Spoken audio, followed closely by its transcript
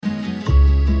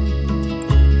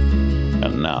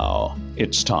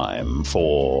It's time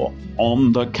for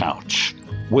On the Couch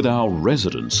with our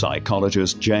resident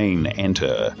psychologist Jane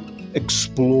Enter,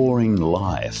 exploring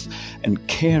life and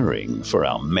caring for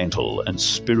our mental and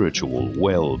spiritual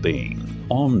well-being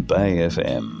on Bay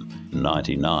FM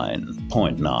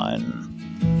 99.9.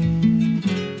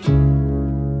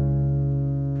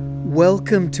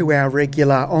 Welcome to our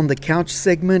regular On the Couch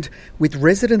segment with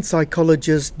resident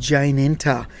psychologist Jane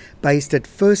Enter, based at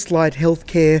First Light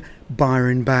Healthcare,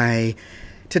 Byron Bay.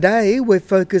 Today we're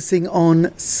focusing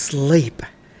on sleep,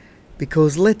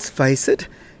 because let's face it,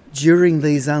 during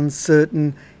these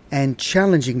uncertain and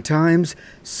challenging times,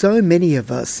 so many of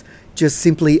us just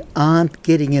simply aren't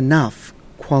getting enough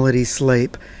quality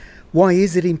sleep. Why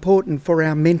is it important for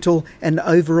our mental and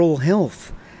overall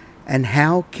health? And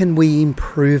how can we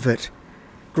improve it?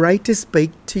 Great to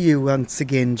speak to you once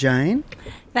again, Jane.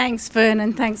 Thanks,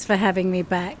 Vernon. Thanks for having me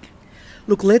back.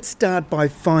 Look, let's start by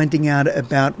finding out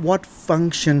about what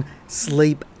function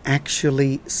sleep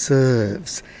actually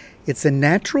serves. It's a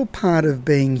natural part of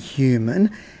being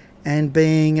human and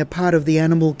being a part of the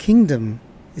animal kingdom.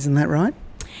 Isn't that right?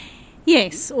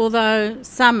 Yes, although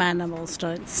some animals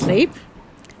don't sleep.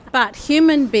 But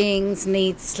human beings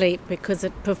need sleep because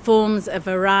it performs a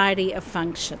variety of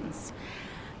functions.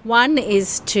 One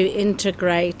is to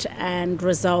integrate and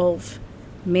resolve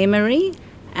memory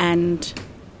and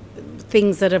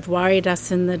things that have worried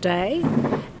us in the day.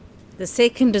 The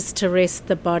second is to rest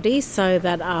the body so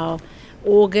that our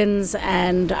organs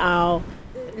and our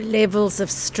levels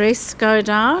of stress go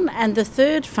down. And the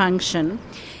third function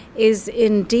is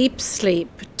in deep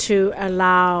sleep to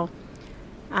allow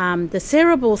the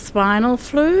cerebral spinal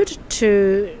fluid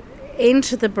to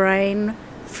enter the brain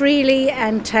freely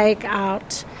and take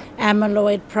out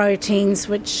amyloid proteins,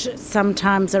 which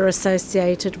sometimes are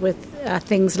associated with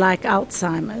things like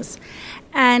Alzheimer's.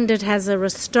 And it has a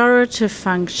restorative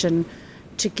function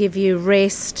to give you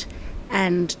rest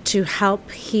and to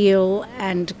help heal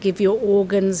and give your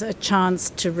organs a chance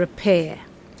to repair.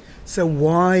 So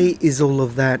why is all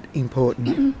of that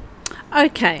important?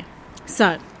 Okay,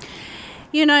 so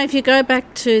if you go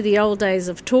back to the old days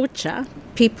of torture,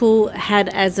 people had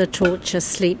as a torture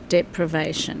sleep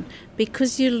deprivation,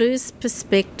 because you lose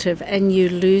perspective and you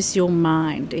lose your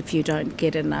mind if you don't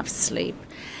get enough sleep.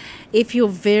 If you're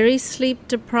very sleep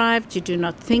deprived, you do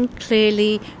not think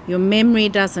clearly, your memory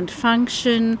doesn't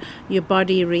function, your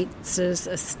body reaches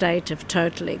a state of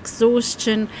total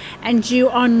exhaustion, and you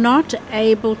are not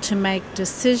able to make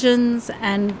decisions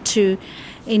and to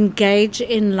engage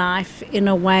in life in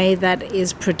a way that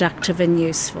is productive and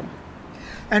useful.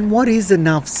 And what is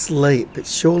enough sleep?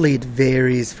 Surely it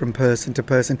varies from person to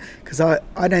person, because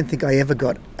I don't think I ever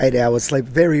got 8 hours sleep,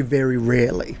 very, very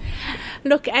rarely.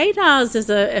 Look, 8 hours is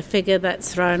a figure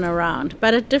that's thrown around,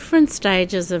 but at different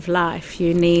stages of life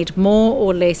you need more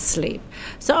or less sleep.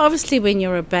 So obviously when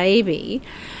you're a baby,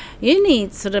 you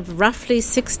need sort of roughly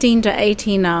 16 to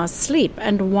 18 hours sleep.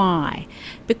 And why?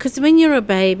 Because when you're a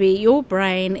baby, your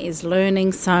brain is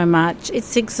learning so much.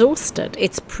 It's exhausted.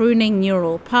 It's pruning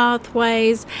neural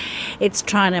pathways. It's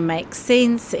trying to make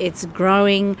sense. It's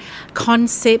growing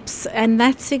concepts. And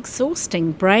that's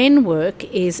exhausting. Brain work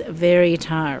is very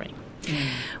tiring.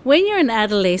 When you're an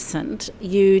adolescent,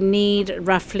 you need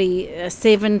roughly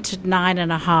 7 to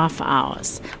 9.5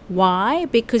 hours. Why?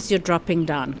 Because you're dropping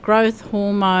down growth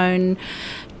hormone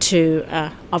to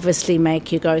obviously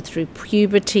make you go through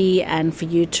puberty and for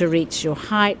you to reach your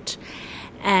height.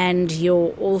 And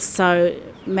you're also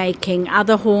making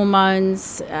other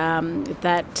hormones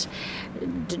that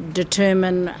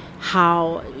determine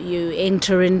how you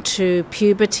enter into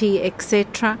puberty,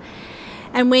 etc.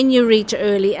 And when you reach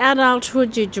early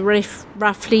adulthood, you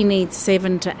roughly need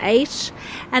 7 to 8.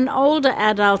 And older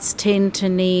adults tend to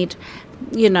need,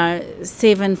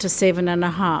 7 to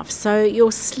 7.5. So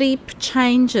your sleep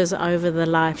changes over the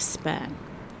lifespan.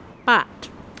 But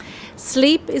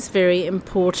sleep is very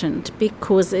important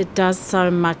because it does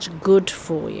so much good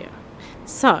for you.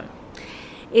 So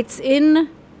it's in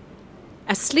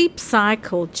a sleep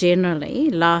cycle generally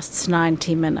lasts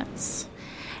 90 minutes.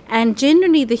 And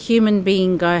generally the human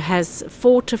being has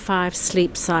 4 to 5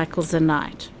 sleep cycles a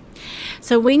night.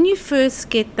 So when you first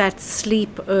get that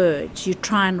sleep urge, you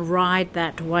try and ride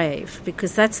that wave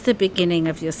because that's the beginning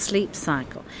of your sleep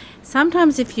cycle.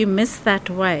 Sometimes if you miss that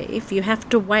wave, you have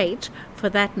to wait for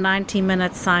that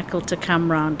 90-minute cycle to come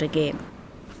round again.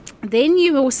 Then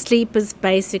your sleep is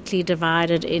basically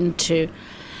divided into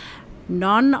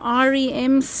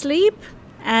non-REM sleep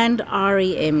and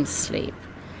REM sleep.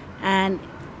 And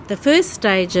the first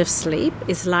stage of sleep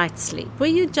is light sleep, where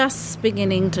you're just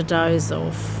beginning to doze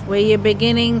off, where you're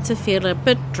beginning to feel a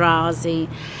bit drowsy.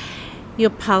 your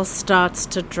pulse starts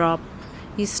to drop,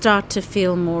 you start to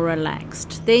feel more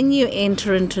relaxed. Then you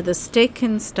enter into the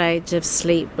second stage of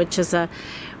sleep, which is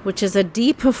a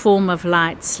deeper form of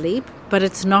light sleep, but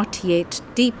it's not yet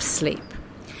deep sleep.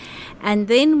 And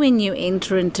then when you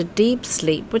enter into deep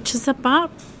sleep, which is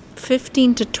about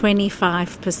 15 to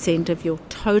 25% of your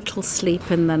total sleep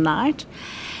in the night,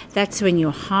 that's when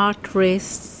your heart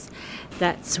rests,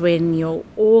 that's when your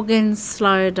organs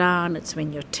slow down, it's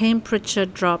when your temperature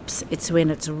drops, it's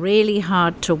when it's really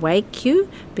hard to wake you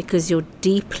because you're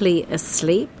deeply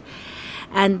asleep.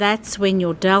 And that's when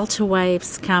your delta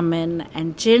waves come in,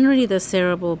 and generally the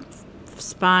cerebral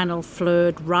spinal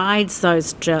fluid rides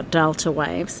those delta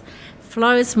waves,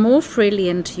 flows more freely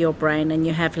into your brain, and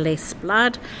you have less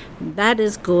blood. And that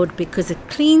is good because it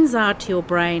cleans out your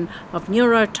brain of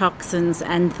neurotoxins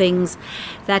and things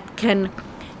that can,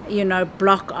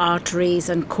 block arteries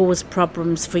and cause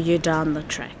problems for you down the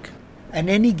track. And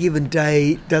any given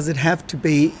day, does it have to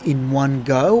be in one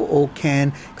go, or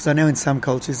because I know in some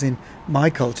cultures, in my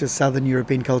culture, Southern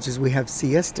European cultures, we have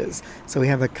siestas. So we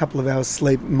have a couple of hours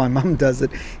sleep. My mum does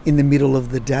it in the middle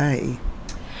of the day.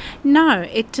 No,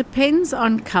 it depends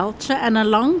on culture, and a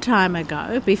long time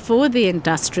ago, before the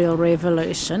Industrial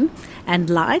Revolution and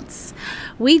lights,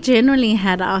 we generally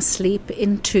had our sleep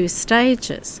in 2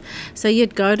 stages. So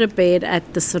you'd go to bed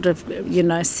at the sort of,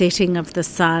 setting of the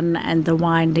sun and the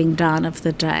winding down of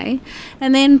the day,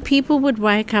 and then people would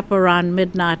wake up around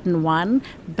midnight and 1,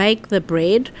 bake the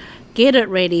bread, get it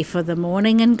ready for the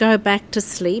morning and go back to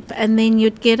sleep, and then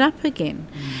you'd get up again.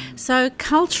 So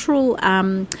cultural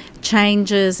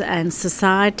changes and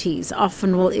societies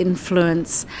often will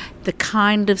influence the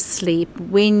kind of sleep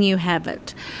when you have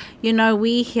it.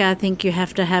 We here think you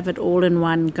have to have it all in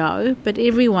one go, but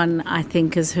everyone, I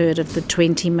think, has heard of the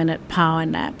 20-minute power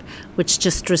nap, which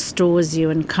just restores you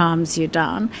and calms you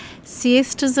down.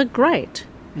 Siestas are great.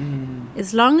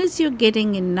 As long as you're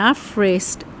getting enough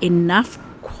rest, enough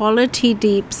quality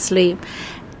deep sleep,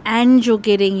 and you're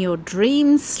getting your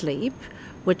dream sleep,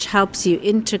 which helps you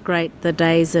integrate the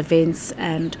day's events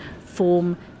and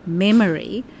form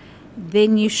memory,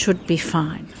 then you should be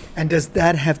fine. And does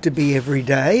that have to be every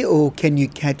day, or can you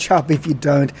catch up if you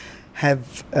don't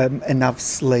have enough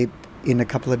sleep in a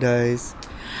couple of days?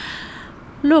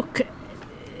 Look,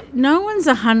 no one's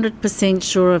 100%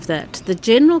 sure of that. The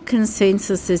general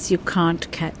consensus is you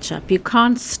can't catch up. You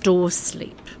can't store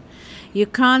sleep. You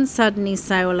can't suddenly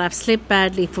say, well, I've slept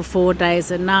badly for 4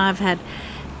 days and now I've had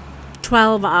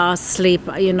 12 hours sleep,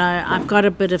 I've got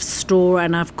a bit of store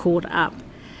and I've caught up.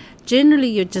 Generally,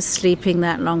 you're just sleeping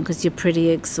that long because you're pretty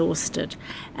exhausted.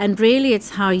 And really,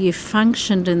 it's how you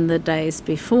functioned in the days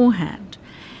beforehand.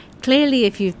 Clearly,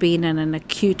 if you've been in an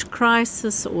acute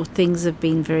crisis or things have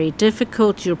been very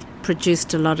difficult, you've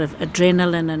produced a lot of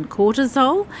adrenaline and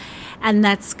cortisol, and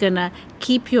that's going to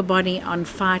keep your body on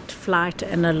fight, flight,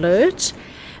 and alert.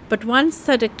 But once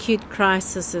that acute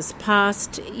crisis is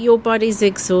past, your body's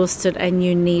exhausted and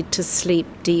you need to sleep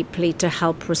deeply to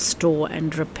help restore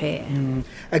and repair.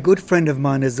 A good friend of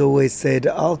mine has always said,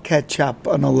 I'll catch up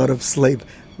on a lot of sleep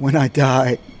when I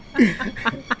die.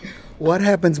 What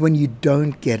happens when you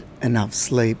don't get enough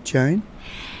sleep, Joan?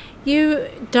 You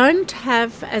don't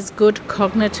have as good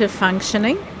cognitive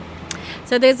functioning.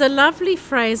 So there's a lovely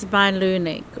phrase by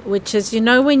Lunig, which is,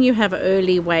 when you have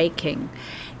early waking,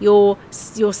 your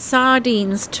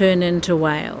sardines turn into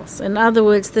whales. In other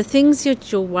words, the things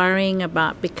that you're worrying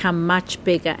about become much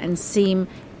bigger and seem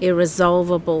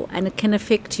irresolvable, and it can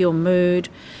affect your mood.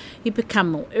 You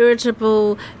become more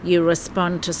irritable, you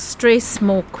respond to stress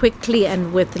more quickly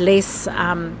and with less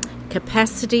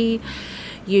capacity.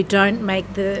 You don't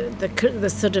make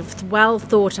the sort of well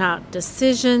thought out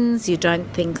decisions. You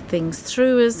don't think things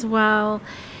through as well.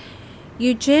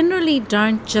 You generally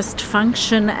don't just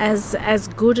function as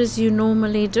good as you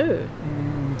normally do.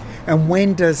 And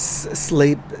when does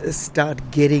sleep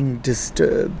start getting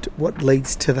disturbed? What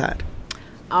leads to that?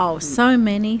 Oh, so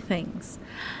many things.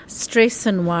 Stress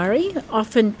and worry.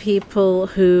 Often people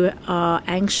who are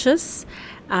anxious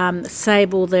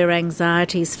save all their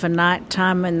anxieties for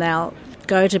nighttime, and they'll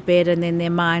go to bed and then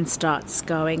their mind starts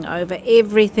going over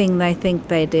everything they think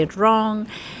they did wrong.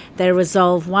 They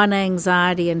resolve one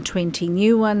anxiety and 20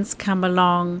 new ones come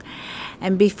along.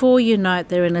 And before you know it,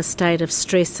 they're in a state of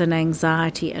stress and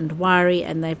anxiety and worry,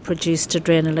 and they've produced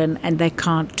adrenaline and they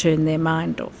can't turn their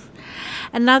mind off.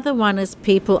 Another one is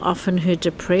people often who are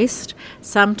depressed.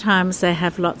 Sometimes they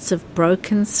have lots of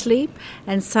broken sleep,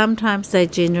 and sometimes they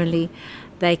can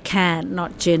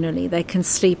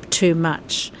sleep too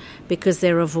much because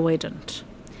they're avoidant.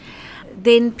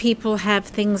 Then people have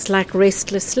things like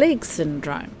restless leg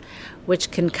syndrome,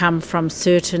 which can come from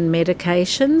certain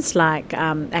medications like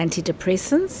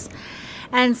antidepressants.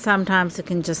 And sometimes it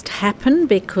can just happen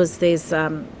because there's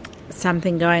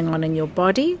something going on in your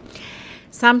body.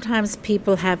 Sometimes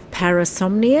people have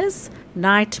parasomnias,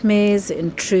 nightmares,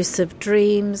 intrusive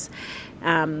dreams,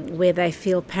 where they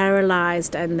feel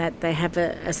paralyzed and that they have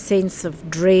a sense of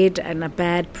dread and a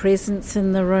bad presence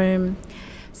in the room.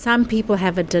 Some people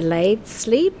have a delayed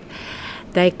sleep.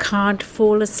 They can't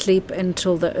fall asleep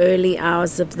until the early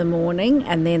hours of the morning,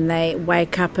 and then they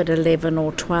wake up at 11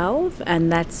 or 12, and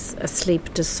that's a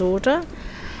sleep disorder.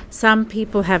 Some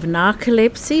people have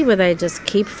narcolepsy, where they just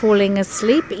keep falling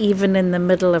asleep even in the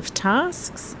middle of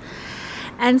tasks.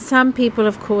 And some people,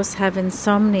 of course, have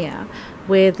insomnia,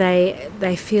 where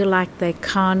they feel like they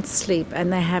can't sleep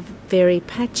and they have very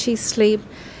patchy sleep.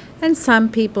 And some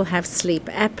people have sleep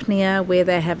apnea, where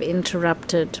they have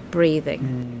interrupted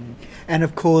breathing. And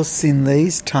of course, in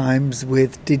these times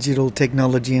with digital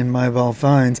technology and mobile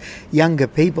phones, younger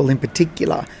people in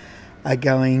particular are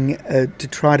going to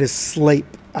try to sleep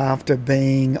after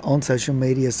being on social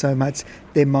media so much.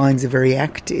 Their minds are very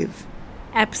active.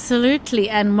 Absolutely,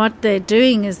 and what they're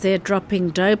doing is they're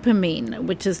dropping dopamine,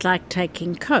 which is like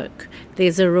taking Coke.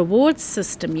 There's a reward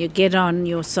system. You get on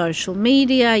your social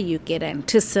media, you get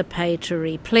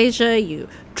anticipatory pleasure, you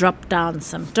drop down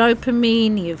some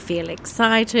dopamine, you feel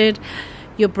excited,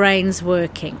 your brain's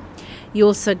working. You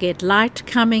also get light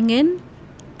coming in.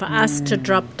 For us to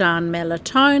drop down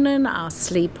melatonin, our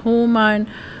sleep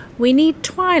hormone, we need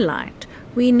twilight.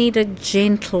 We need a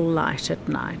gentle light at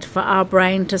night for our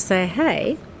brain to say,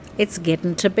 hey, it's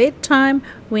getting to bedtime,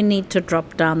 we need to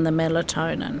drop down the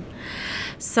melatonin.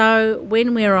 So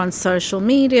when we're on social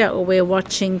media or we're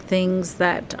watching things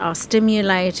that are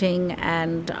stimulating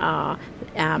and are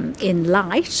in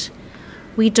light,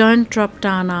 we don't drop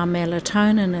down our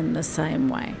melatonin in the same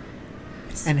way.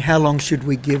 And how long should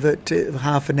we give it?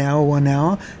 Half an hour, 1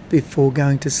 hour before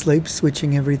going to sleep,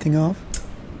 switching everything off?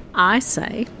 I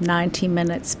say 90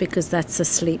 minutes because that's a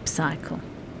sleep cycle.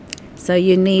 So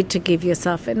you need to give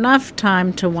yourself enough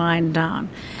time to wind down.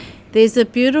 There's a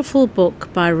beautiful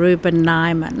book by Ruben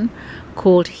Nyman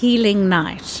called Healing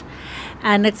Night,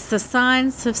 and it's the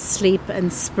science of sleep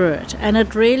and spirit, and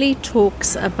it really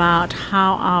talks about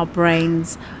how our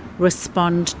brains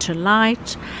respond to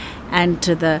light and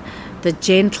to the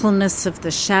gentleness of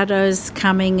the shadows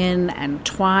coming in and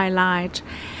twilight,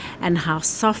 and how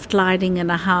soft lighting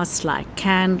in a house like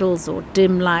candles or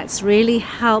dim lights really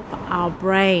help our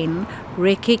brain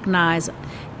recognize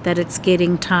that it's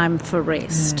getting time for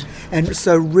rest. And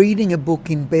so reading a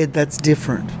book in bed, that's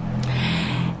different?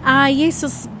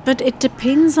 Yes, but it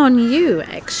depends on you,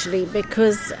 actually,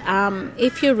 because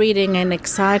if you're reading an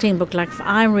exciting book, like if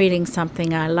I'm reading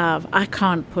something I love, I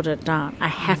can't put it down. I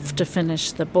have to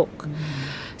finish the book.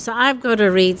 So I've got to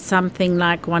read something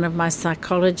like one of my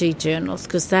psychology journals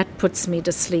because that puts me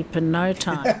to sleep in no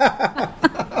time.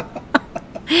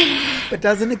 But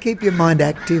doesn't it keep your mind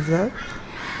active, though?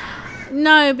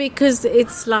 No, because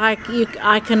it's like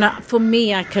I can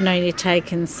only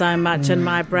take in so much and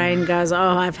my brain goes,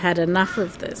 oh, I've had enough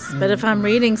of this. But if I'm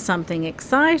reading something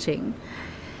exciting,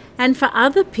 and for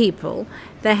other people,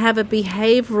 they have a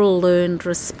behavioural learned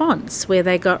response where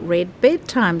they got read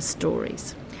bedtime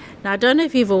stories. Now, I don't know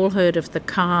if you've all heard of the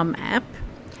Calm app,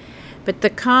 but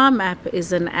the Calm app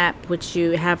is an app which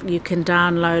you can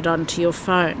download onto your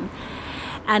phone,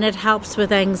 and it helps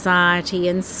with anxiety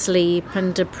and sleep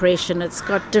and depression. It's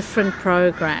got different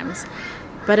programs,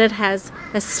 but it has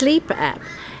a sleep app,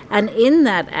 and in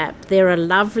that app there are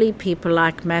lovely people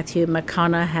like Matthew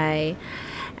McConaughey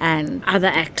and other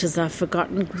actors I've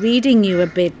forgotten reading you a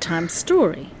bedtime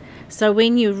story. So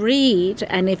when you read,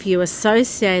 and if you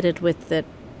associate it with it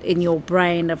in your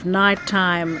brain of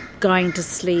nighttime, going to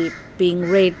sleep, being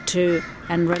read to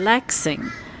and relaxing,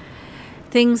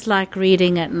 things like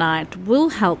reading at night will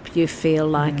help you feel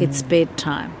like it's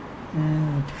bedtime.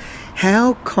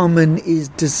 How common is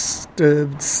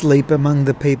disturbed sleep among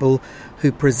the people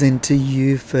who present to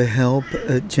you for help,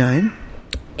 Jane?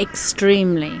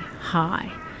 Extremely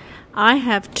high. I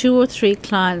have 2 or 3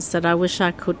 clients that I wish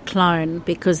I could clone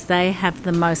because they have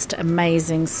the most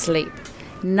amazing sleep.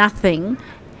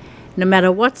 No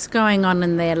matter what's going on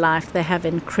in their life, they have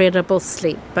incredible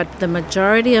sleep. But the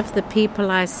majority of the people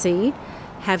I see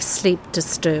have sleep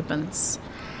disturbance.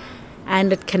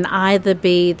 And it can either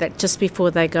be that just before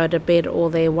they go to bed all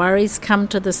their worries come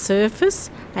to the surface.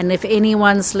 And if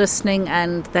anyone's listening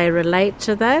and they relate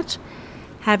to that,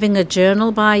 having a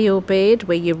journal by your bed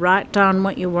where you write down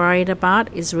what you're worried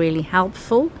about is really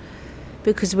helpful.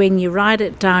 because when you write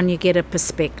it down, you get a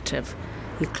perspective.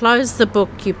 You close the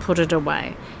book, you put it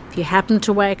away. If you happen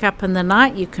to wake up in the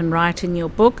night, you can write in your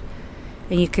book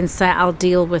and you can say, I'll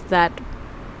deal with that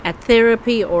at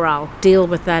therapy, or I'll deal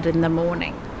with that in the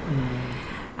morning.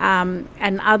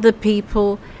 And other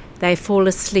people, they fall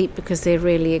asleep because they're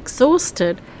really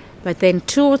exhausted, but then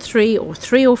 2 or 3 or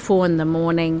 3 or 4 in the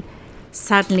morning,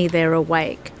 suddenly they're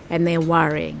awake and they're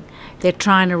worrying. They're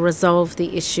trying to resolve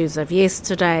the issues of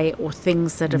yesterday or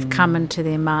things that have come into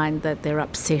their mind that they're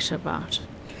upset about.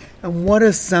 And what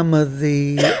are some of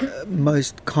the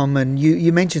most common,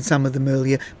 you mentioned some of them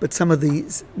earlier, but some of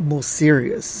these more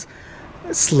serious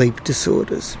sleep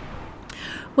disorders?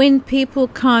 When people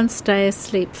can't stay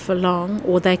asleep for long,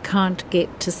 or they can't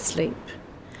get to sleep,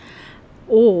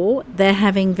 or they're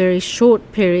having very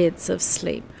short periods of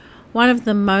sleep. One of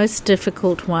the most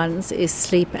difficult ones is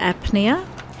sleep apnea,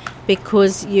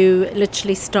 because you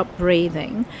literally stop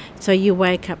breathing, so you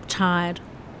wake up tired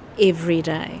every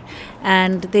day.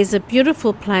 And there's a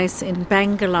beautiful place in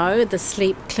Bangalore, the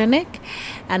Sleep Clinic,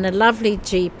 and a lovely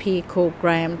GP called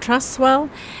Graham Truswell,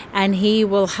 and he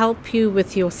will help you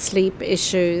with your sleep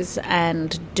issues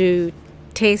and do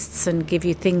tests and give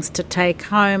you things to take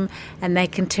home, and they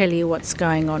can tell you what's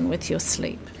going on with your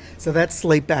sleep. So that's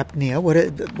sleep apnea.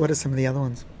 What are some of the other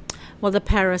ones? Well, the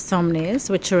parasomnias,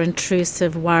 which are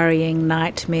intrusive, worrying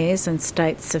nightmares and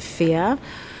states of fear,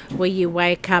 where you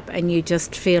wake up and you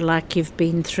just feel like you've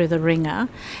been through the ringer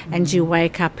and you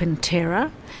wake up in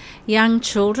terror. Young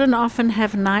children often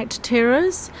have night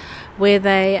terrors where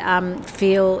they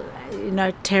feel,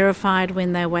 terrified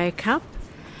when they wake up.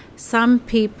 Some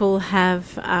people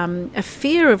have a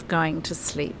fear of going to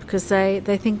sleep because they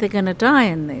think they're going to die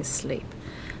in their sleep.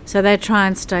 So they try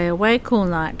and stay awake all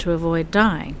night to avoid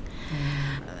dying.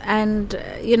 And,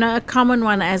 a common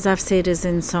one, as I've said, is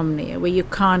insomnia, where you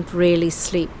can't really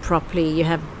sleep properly. You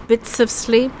have bits of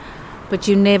sleep, but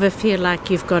you never feel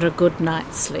like you've got a good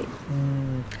night's sleep.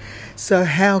 So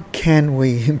how can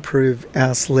we improve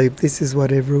our sleep? This is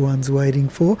what everyone's waiting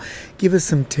for. Give us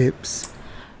some tips.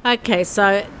 Okay,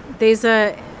 so there's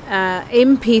a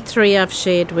Ep.3 I've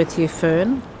shared with you,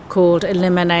 Fern, called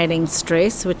Eliminating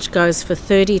Stress, which goes for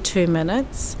 32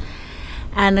 minutes.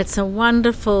 And it's a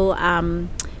wonderful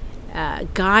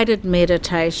guided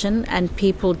meditation, and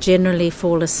people generally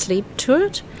fall asleep to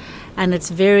it, and it's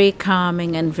very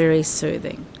calming and very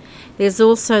soothing. There's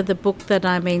also the book that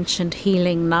I mentioned,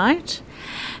 Healing Night,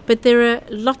 but there are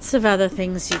lots of other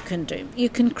things you can do. You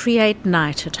can create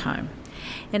night at home.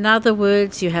 In other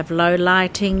words, you have low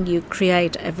lighting, you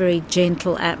create a very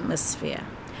gentle atmosphere.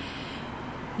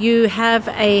 You have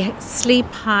a sleep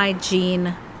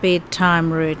hygiene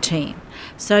bedtime routine.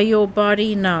 So your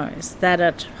body knows that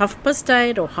at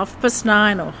 8:30 or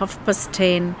 9:30 or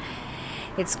 10:30,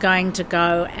 it's going to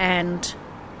go and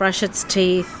brush its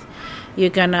teeth.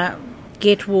 You're going to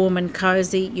get warm and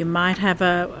cozy. You might have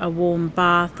a warm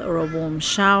bath or a warm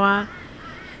shower.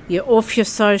 You're off your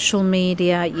social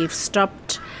media. You've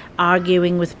stopped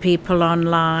arguing with people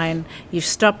online. You've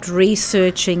stopped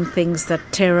researching things that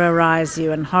terrorize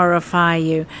you and horrify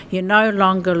you. You're no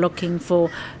longer looking for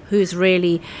who's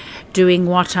really doing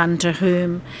what unto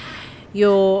whom.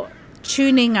 You're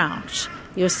tuning out.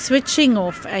 You're switching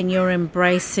off and you're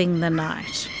embracing the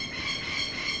night.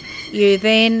 You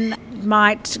then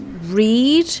might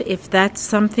read if that's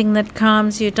something that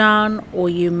calms you down, or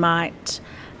you might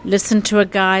listen to a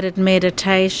guided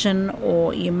meditation,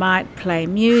 or you might play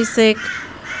music,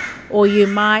 or you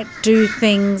might do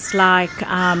things like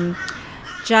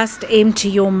just empty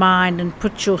your mind and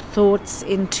put your thoughts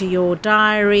into your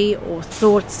diary, or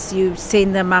thoughts, you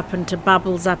send them up into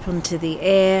bubbles up into the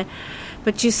air,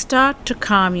 but you start to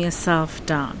calm yourself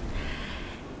down.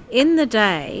 In the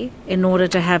day, in order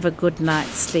to have a good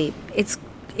night's sleep, it's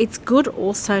good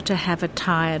also to have a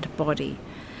tired body.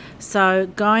 So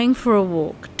going for a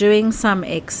walk, doing some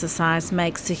exercise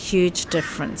makes a huge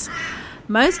difference.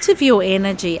 Most of your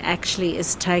energy actually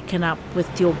is taken up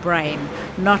with your brain,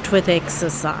 not with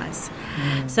exercise.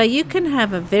 So you can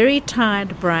have a very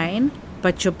tired brain,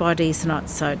 but your body's not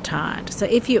so tired. So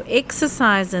if you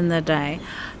exercise in the day,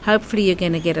 hopefully you're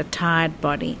going to get a tired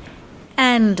body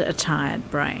and a tired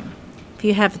brain. If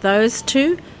you have those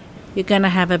two, you're going to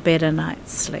have a better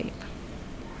night's sleep.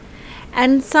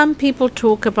 And some people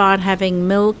talk about having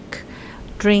milk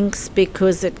drinks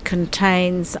because it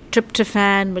contains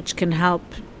tryptophan, which can help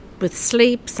with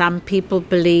sleep. Some people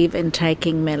believe in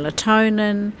taking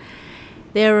melatonin.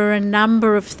 There are a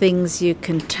number of things you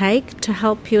can take to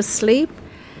help your sleep,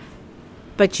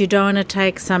 but you don't want to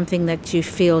take something that you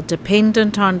feel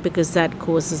dependent on, because that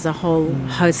causes a whole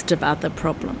host of other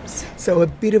problems. So a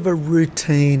bit of a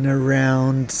routine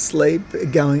around sleep,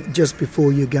 going just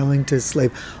before you're going to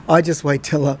sleep. I just wait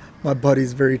till my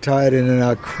body's very tired and then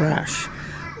I crash.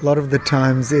 A lot of the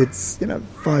times it's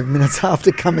 5 minutes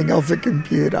after coming off the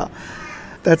computer.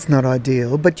 That's not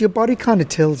ideal, but your body kind of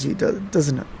tells you,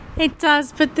 doesn't it? It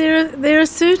does, but there are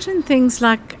certain things,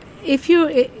 like if you're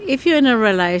in a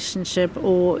relationship,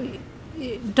 or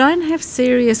don't have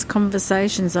serious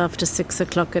conversations after 6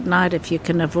 o'clock at night if you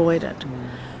can avoid it.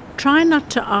 Try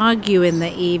not to argue in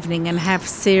the evening and have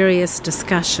serious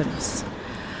discussions.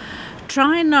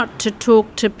 Try not to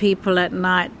talk to people at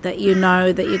night that you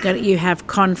know that you have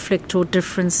conflict or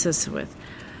differences with.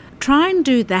 Try and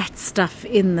do that stuff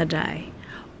in the day.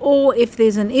 Or if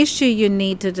there's an issue you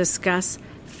need to discuss,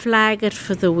 flag it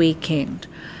for the weekend.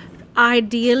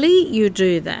 Ideally, you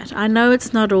do that. I know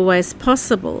it's not always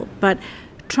possible, but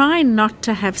try not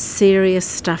to have serious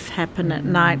stuff happen at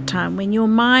night time when your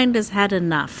mind has had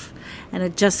enough and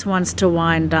it just wants to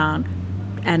wind down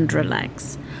and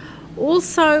relax.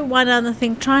 Also, one other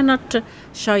thing, try not to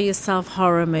show yourself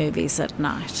horror movies at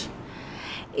night.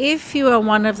 If you are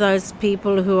one of those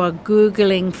people who are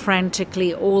Googling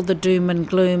frantically all the doom and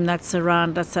gloom that's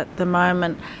around us at the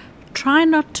moment, try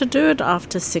not to do it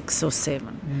after 6 or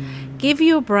 7. Give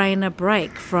your brain a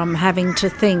break from having to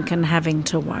think and having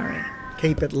to worry.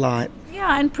 Keep it light.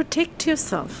 Yeah, and protect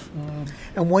yourself.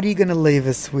 And what are you going to leave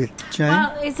us with, Jane?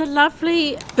 Well, it's a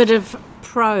lovely bit of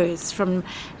prose from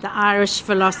the Irish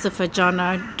philosopher John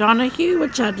O'Donoghue,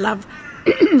 which I'd love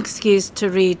to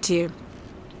read to you.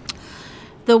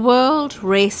 The world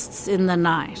rests in the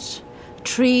night.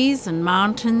 Trees and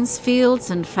mountains,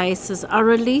 fields and faces are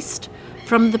released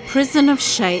from the prison of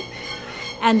shape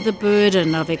and the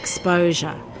burden of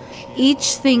exposure.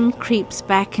 Each thing creeps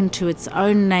back into its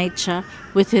own nature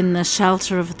within the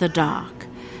shelter of the dark.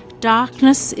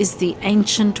 Darkness is the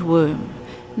ancient womb.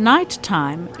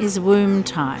 Night-time is womb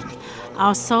time.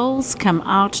 Our souls come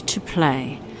out to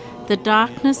play. The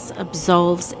darkness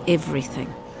absolves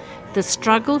everything. The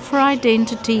struggle for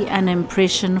identity and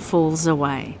impression falls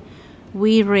away.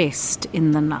 We rest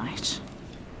in the night.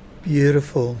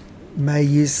 Beautiful. May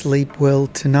you sleep well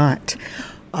tonight.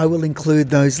 I will include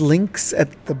those links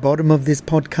at the bottom of this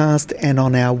podcast and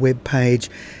on our webpage.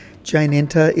 Jane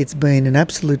Enter, it's been an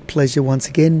absolute pleasure once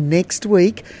again. Next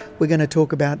week, we're going to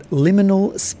talk about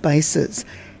liminal spaces,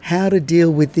 how to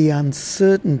deal with the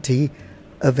uncertainty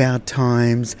of our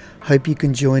times. Hope you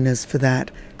can join us for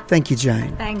that. Thank you,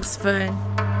 Jane. Thanks, Vern.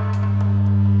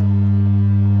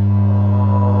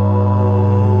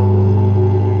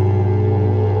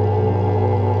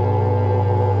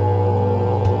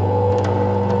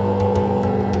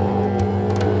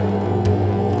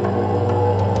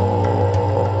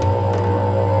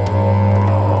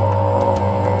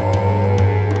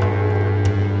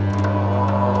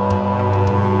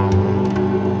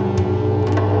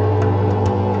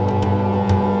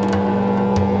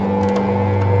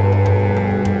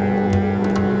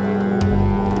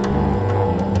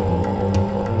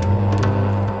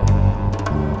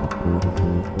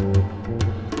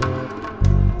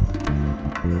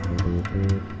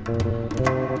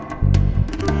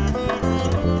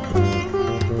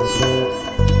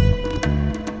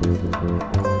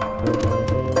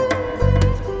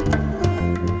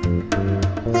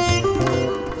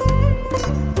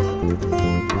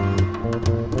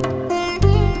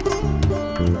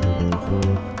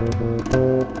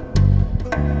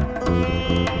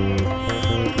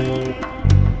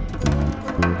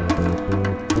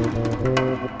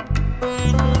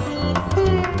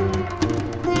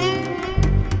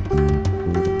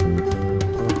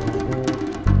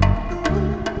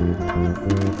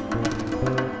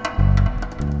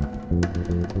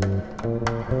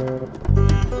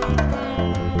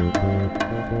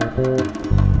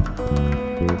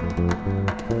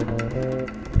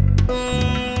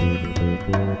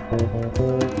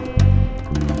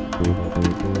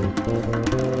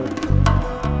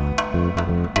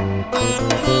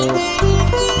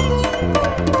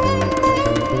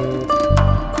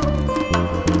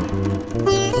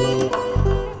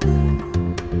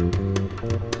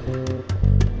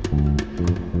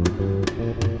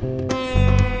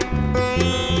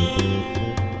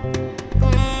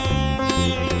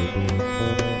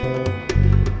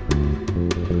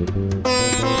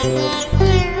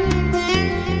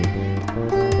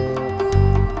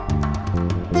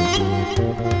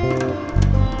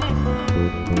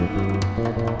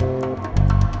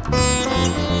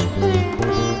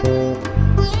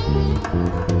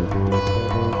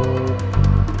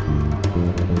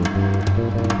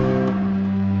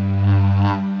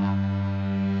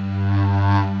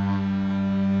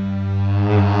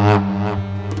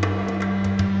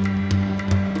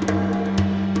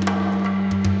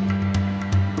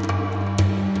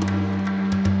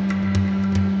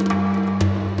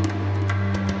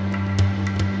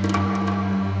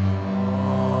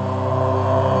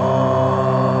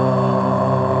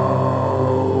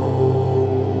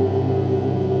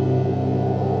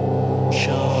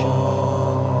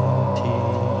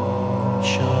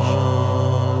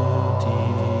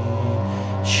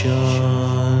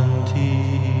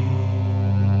 Shanti.